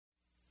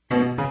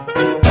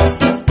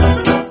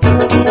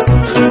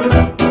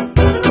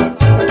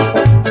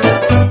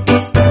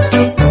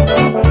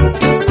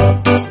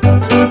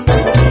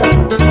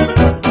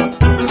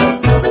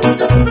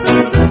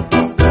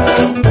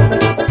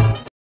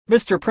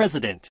Mr.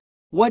 President,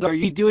 what are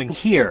you doing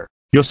here?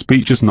 Your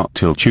speech is not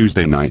till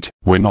Tuesday night.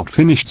 We're not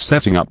finished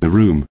setting up the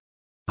room.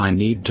 I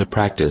need to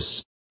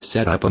practice.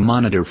 Set up a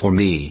monitor for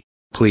me,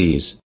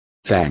 please.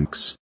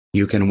 Thanks.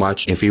 You can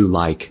watch if you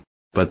like,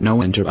 but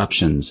no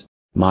interruptions.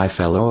 My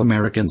fellow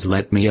Americans,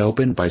 let me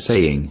open by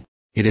saying,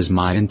 it is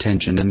my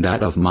intention and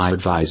that of my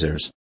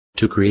advisors,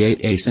 to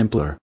create a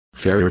simpler,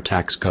 fairer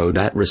tax code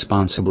that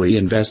responsibly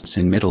invests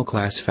in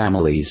middle-class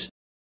families.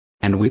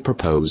 And we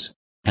propose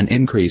an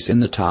increase in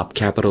the top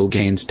capital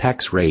gains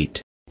tax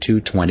rate to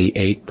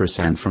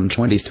 28% from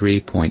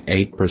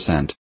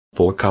 23.8%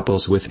 for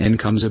couples with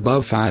incomes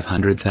above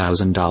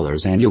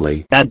 $500,000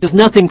 annually. That does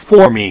nothing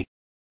for me.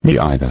 Me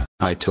either.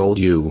 I told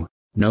you,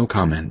 no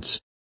comments.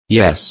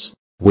 Yes,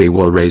 we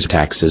will raise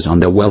taxes on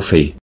the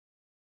wealthy.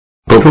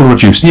 But we'll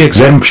reduce the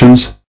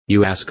exemptions.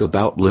 You ask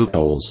about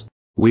loopholes.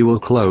 We will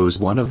close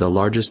one of the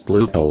largest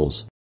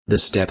loopholes, the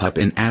step up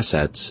in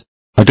assets.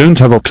 I don't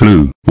have a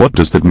clue. What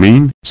does that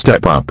mean?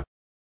 Step up.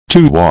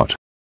 To what?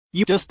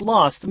 You just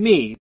lost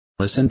me.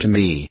 Listen to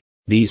me.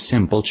 These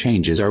simple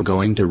changes are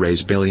going to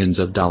raise billions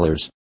of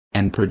dollars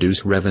and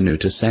produce revenue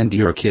to send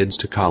your kids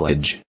to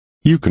college.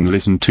 You can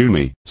listen to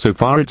me. So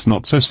far it's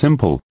not so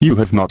simple. You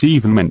have not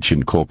even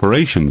mentioned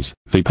corporations.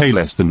 They pay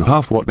less than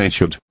half what they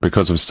should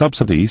because of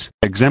subsidies,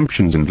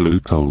 exemptions and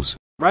loopholes.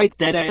 Right,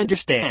 that I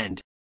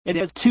understand. It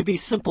has to be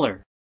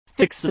simpler.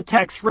 Fix the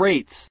tax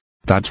rates.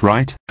 That's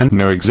right, and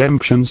no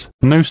exemptions,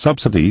 no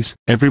subsidies.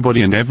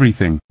 Everybody and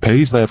everything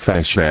pays their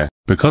fair share,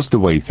 because the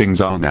way things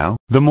are now,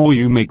 the more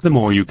you make, the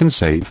more you can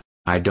save.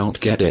 I don't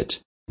get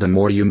it. The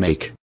more you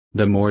make,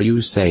 the more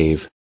you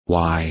save.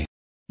 Why?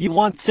 You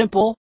want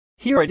simple?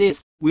 Here it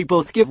is. We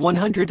both give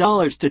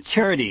 $100 to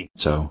charity.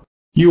 So,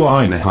 You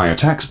are in a higher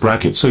tax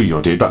bracket, so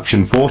your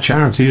deduction for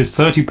charity is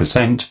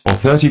 30% or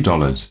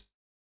 $30.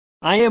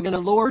 I am in a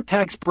lower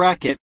tax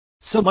bracket,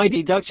 so my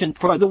deduction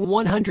for the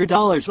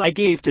 $100 I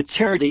gave to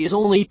charity is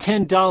only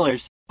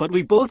 $10, but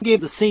we both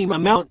gave the same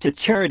amount to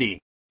charity.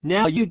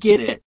 Now you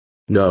get it.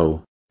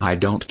 no, I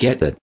don't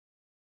get it.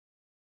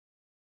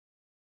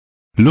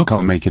 Look,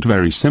 I'll make it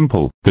very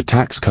simple. The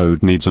tax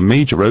code needs a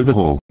major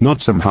overhaul, not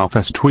some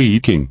half-assed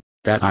tweaking.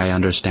 That I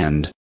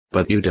understand,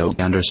 but you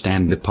don't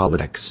understand the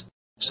politics.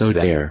 So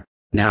there.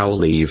 Now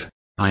leave.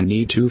 I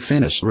need to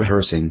finish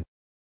rehearsing.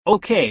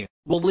 Okay,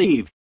 we'll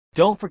leave.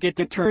 Don't forget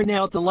to turn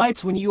out the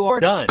lights when you are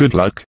done. Good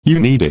luck, you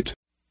need it.